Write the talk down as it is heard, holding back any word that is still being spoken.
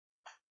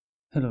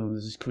Hello,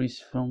 this is Chris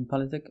from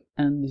Polytech,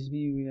 and in this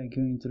video we are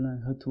going to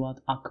learn how to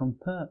add a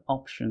compare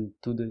option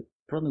to the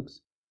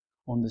products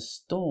on the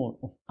store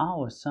of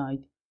our site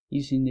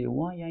using the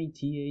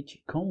YITH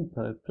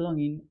compare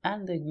plugin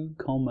and the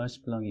Woocommerce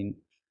plugin.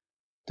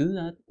 To do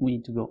that, we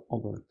need to go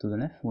over to the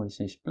left where it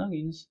says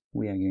plugins.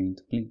 We are going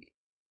to click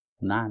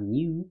on add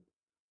new,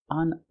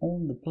 and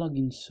on the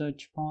plugin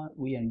search bar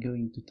we are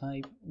going to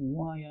type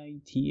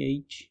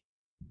YITH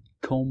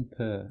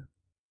compare.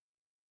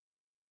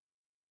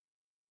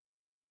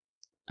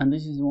 And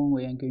this is the one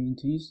we are going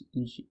to use.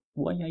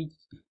 YITH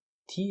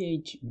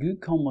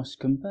Woocommerce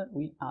compare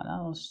will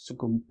allow us to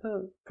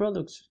compare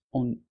products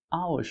on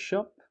our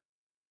shop,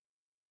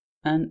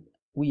 and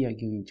we are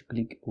going to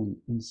click on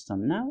install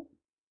now,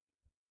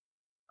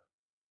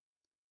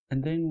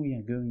 and then we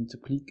are going to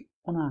click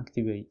on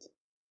activate.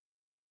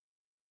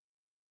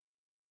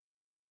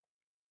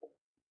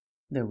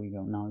 There we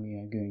go. Now we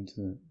are going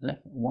to the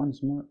left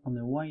once more. On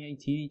the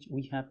YITH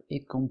we have a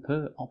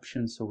compare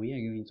option, so we are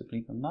going to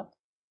click on that.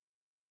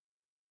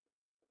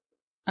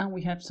 And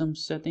we have some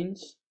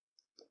settings.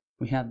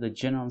 We have the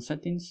general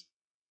settings.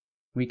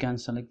 We can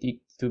select it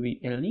to be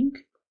a link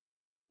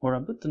or a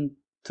button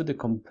to the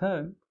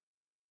compare.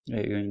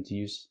 We're going to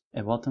use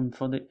a button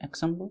for the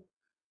example.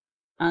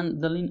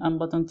 And the link and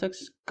button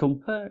text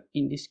compare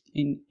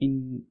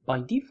by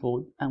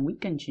default, and we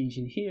can change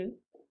it here.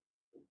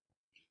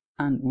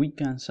 And we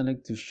can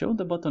select to show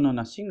the button on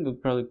a single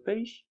product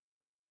page,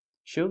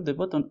 show the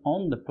button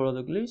on the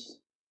product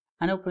list,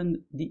 and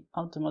open the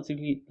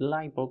automatically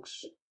light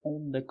box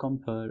on the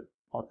compare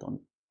button.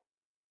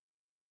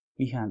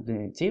 We have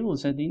the table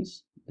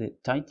settings, the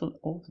title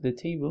of the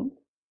table,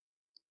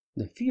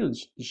 the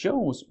fields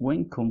shows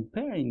when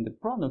comparing the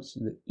products,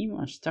 the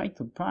image,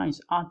 title, price,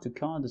 add to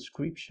cart,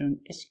 description,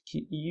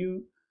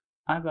 SKU,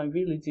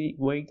 availability,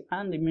 weight,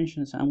 and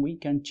dimensions, and we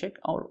can check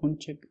or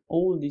uncheck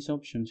all these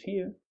options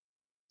here.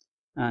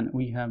 And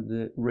we have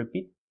the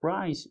repeat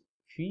price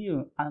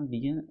field at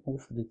the end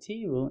of the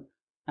table,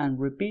 and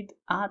repeat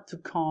add to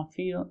cart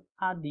field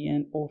at the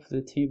end of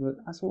the table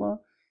as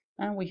well.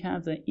 And we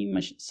have the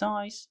image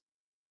size,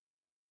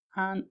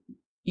 and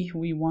if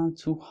we want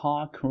to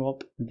hard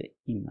crop the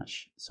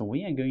image. So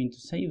we are going to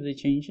save the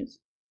changes,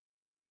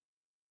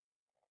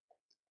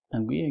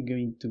 and we are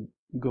going to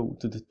go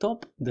to the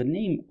top, the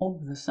name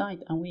of the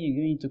site, and we are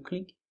going to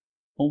click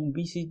on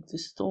visit the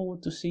store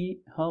to see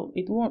how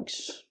it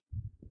works.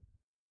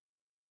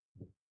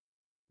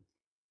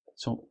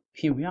 So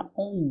here we are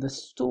on the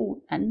store,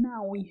 and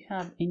now we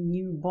have a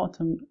new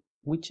button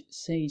which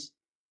says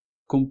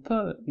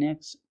compare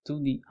next to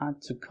the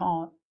add to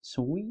cart.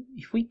 So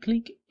if we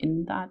click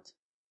in that,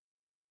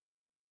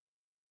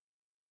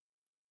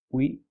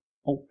 we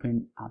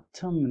open a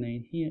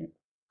terminate here,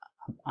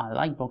 a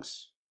light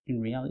box in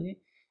reality,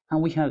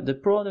 and we have the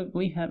product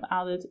we have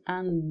added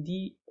and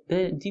the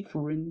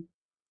different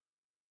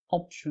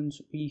options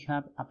we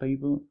have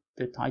available,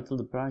 the title,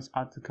 the price,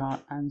 add to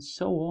cart, and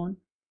so on.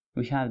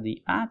 We have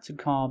the add to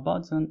cart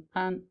button,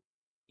 and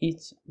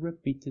it's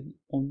repeated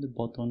on the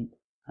bottom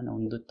and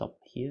on the top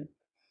here.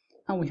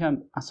 And we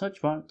have a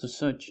search bar to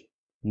search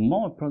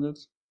more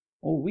products,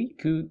 or we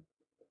could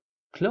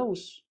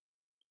close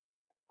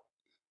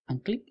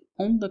and click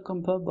on the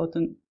compare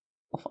button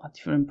of a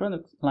different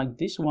product, like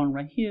this one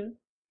right here,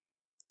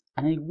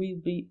 and it will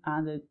be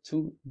added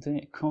to the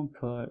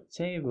compare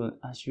table.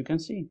 As you can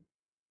see,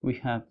 we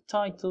have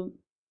title,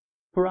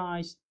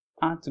 price,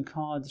 add to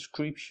cart,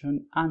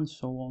 description, and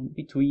so on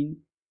between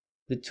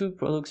the two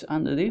products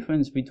and the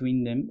difference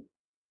between them.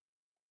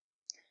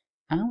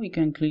 And we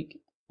can click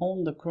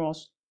on the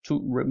cross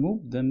to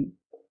remove them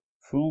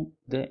from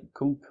the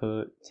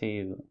compare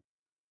table.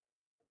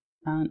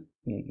 And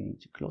we are going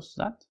to close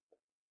that.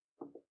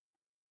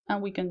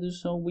 And we can do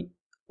so with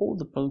all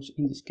the products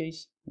in this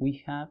case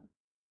we have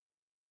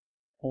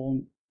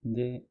on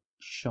the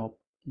shop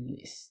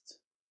list.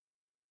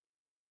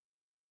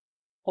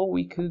 Or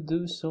we could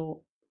do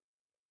so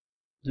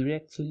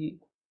directly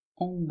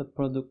on the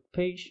product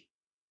page,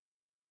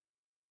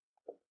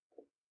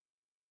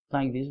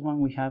 like this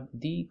one. We have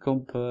the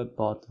compare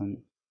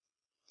button.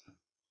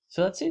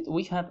 So that's it.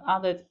 We have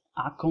added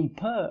a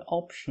compare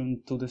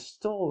option to the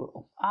store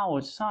of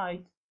our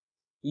site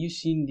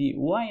using the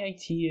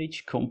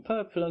YITH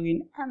compare plugin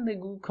and the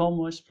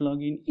Woocommerce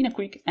plugin in a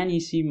quick and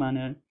easy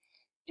manner.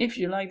 If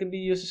you like the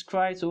video,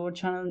 subscribe to our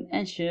channel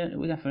and share it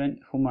with a friend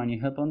who might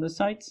need help on the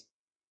site.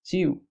 See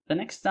you the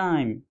next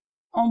time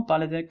on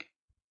Polytech.